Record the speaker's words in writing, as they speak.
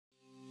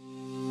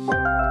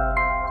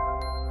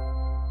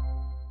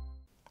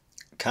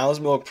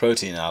Cow's milk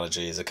protein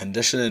allergy is a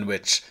condition in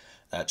which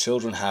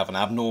children have an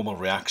abnormal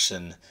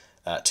reaction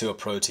to a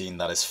protein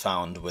that is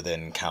found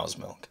within cow's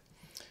milk.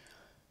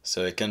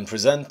 So it can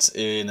present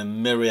in a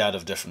myriad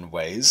of different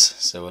ways.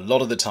 So a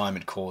lot of the time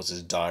it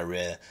causes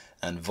diarrhea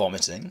and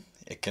vomiting.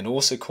 It can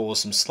also cause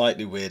some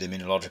slightly weird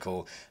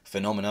immunological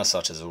phenomena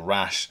such as a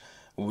rash,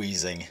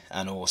 wheezing,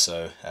 and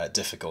also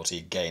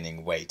difficulty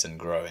gaining weight and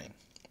growing.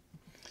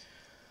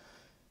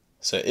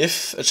 So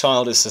if a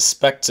child is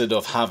suspected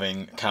of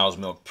having cow's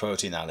milk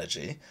protein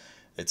allergy,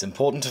 it's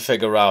important to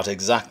figure out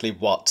exactly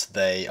what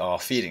they are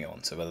feeding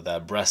on, so whether they're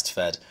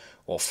breastfed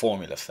or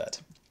formula fed.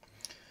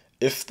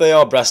 If they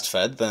are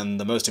breastfed, then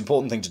the most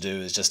important thing to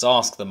do is just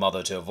ask the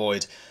mother to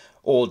avoid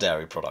all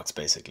dairy products,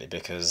 basically,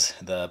 because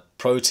the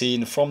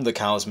protein from the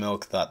cow's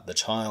milk that the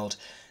child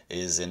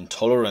is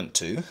intolerant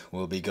to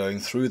will be going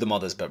through the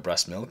mother's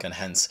breast milk, and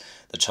hence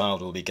the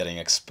child will be getting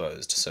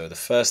exposed. So the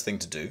first thing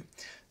to do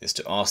is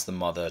to ask the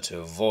mother to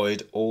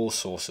avoid all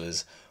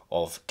sources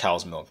of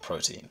cow's milk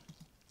protein.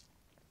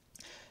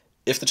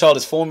 If the child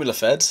is formula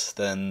fed,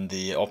 then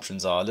the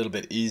options are a little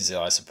bit easier,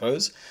 I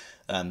suppose.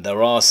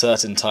 There are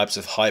certain types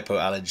of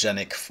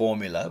hypoallergenic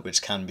formula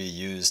which can be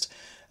used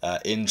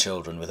in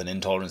children with an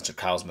intolerance to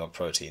cow's milk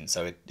protein.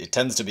 So it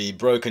tends to be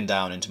broken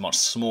down into much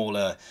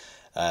smaller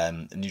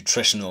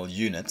nutritional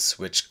units,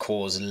 which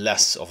cause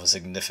less of a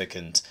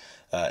significant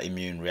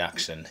immune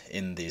reaction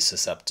in these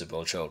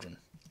susceptible children.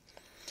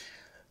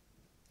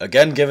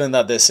 Again, given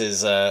that this is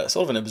sort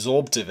of an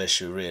absorptive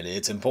issue, really,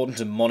 it's important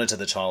to monitor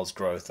the child's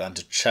growth and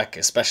to check,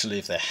 especially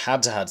if they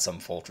had some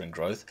faltering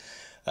growth,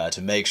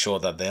 to make sure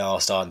that they are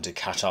starting to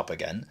catch up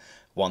again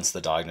once the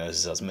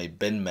diagnosis has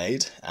been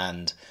made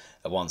and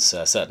once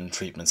certain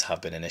treatments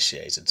have been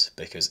initiated.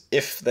 Because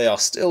if they are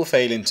still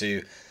failing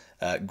to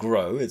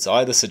grow, it's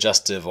either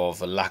suggestive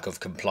of a lack of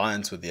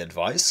compliance with the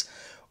advice,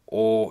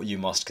 or you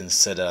must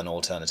consider an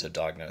alternative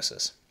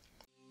diagnosis.